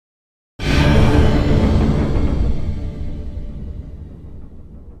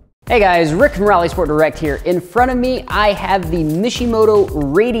Hey guys, Rick from Rally Sport Direct here. In front of me, I have the Mishimoto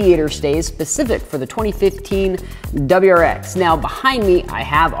radiator stays specific for the 2015 WRX. Now behind me, I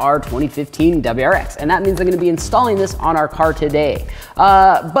have our 2015 WRX, and that means I'm gonna be installing this on our car today.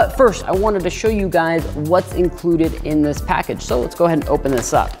 But first, I wanted to show you guys what's included in this package. So let's go ahead and open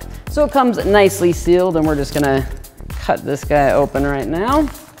this up. So it comes nicely sealed, and we're just gonna cut this guy open right now.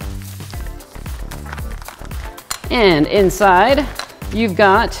 And inside, you've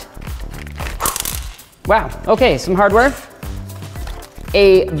got, wow, okay, some hardware,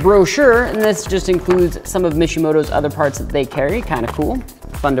 a brochure, and this just includes some of Mishimoto's other parts that they carry, kind of cool,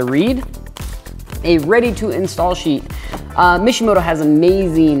 fun to read. A ready to install sheet. Mishimoto has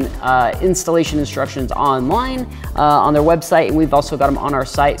amazing installation instructions online on their website, and we've also got them on our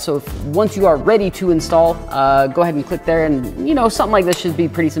site. So once you are ready to install, go ahead and click there, and you know, something like this should be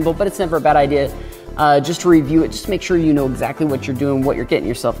pretty simple, but it's never a bad idea. Just to review it, just make sure you know exactly what you're doing, what you're getting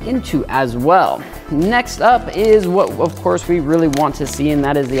yourself into as well. Next up is what, of course, we really want to see, and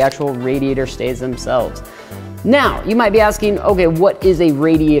that is the actual radiator stays themselves. Now, you might be asking, okay, what is a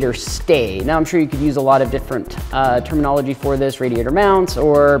radiator stay? Now, I'm sure you could use a lot of different terminology for this, radiator mounts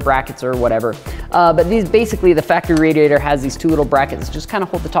or brackets or whatever. But these, basically, the factory radiator has these two little brackets that just kind of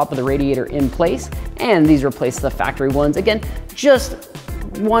hold the top of the radiator in place, and these replace the factory ones. Again, just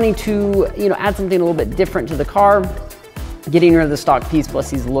wanting to, you know, add something a little bit different to the car, getting rid of the stock piece, plus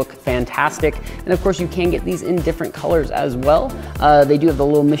these look fantastic. And of course you can get these in different colors as well. They do have the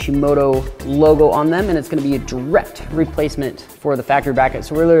little Mishimoto logo on them, and it's going to be a direct replacement for the factory bracket.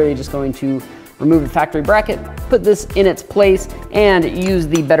 So we're literally just going to remove the factory bracket, put this in its place, and use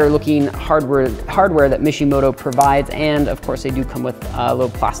the better looking hardware that Mishimoto provides. And of course they do come with little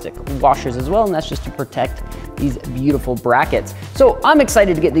plastic washers as well, and that's just to protect these beautiful brackets. So I'm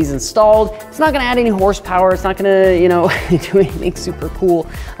excited to get these installed. It's not gonna add any horsepower. It's not gonna, you know, do anything super cool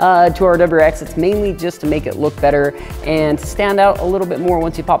to our WRX. It's mainly just to make it look better and to stand out a little bit more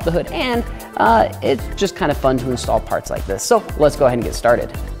once you pop the hood. And it's just kind of fun to install parts like this. So let's go ahead and get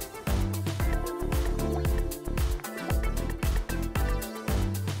started.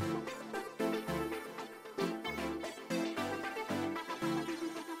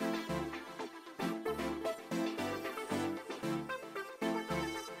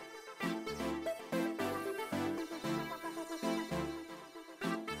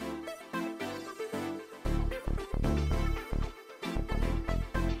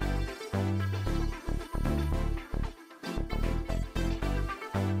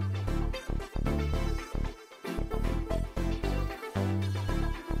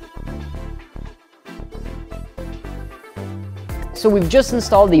 So we've just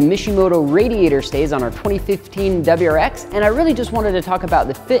installed the Mishimoto radiator stays on our 2015 WRX, and I really just wanted to talk about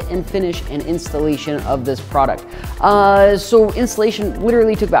the fit and finish and installation of this product. So installation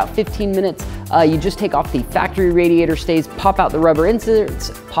literally took about 15 minutes. You just take off the factory radiator stays, pop out the rubber inserts,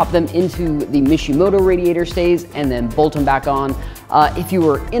 pop them into the Mishimoto radiator stays, and then bolt them back on. If you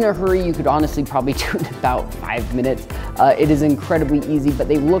were in a hurry, you could honestly probably do it in about 5 minutes. It is incredibly easy, but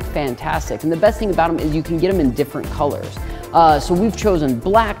they look fantastic. And the best thing about them is you can get them in different colors. So we've chosen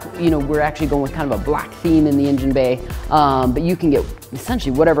black. You know, we're actually going with kind of a black theme in the engine bay, but you can get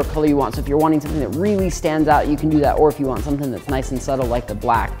essentially whatever color you want. So if you're wanting something that really stands out, you can do that. Or if you want something that's nice and subtle like the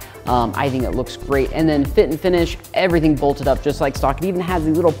black, I think it looks great. And then fit and finish, everything bolted up just like stock. It even has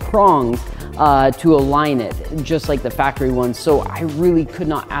these little prongs to align it, just like the factory ones. So I really could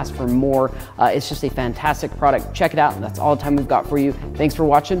not ask for more. It's just a fantastic product. Check it out. That's all the time we've got for you. Thanks for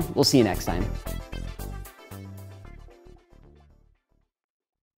watching. We'll see you next time.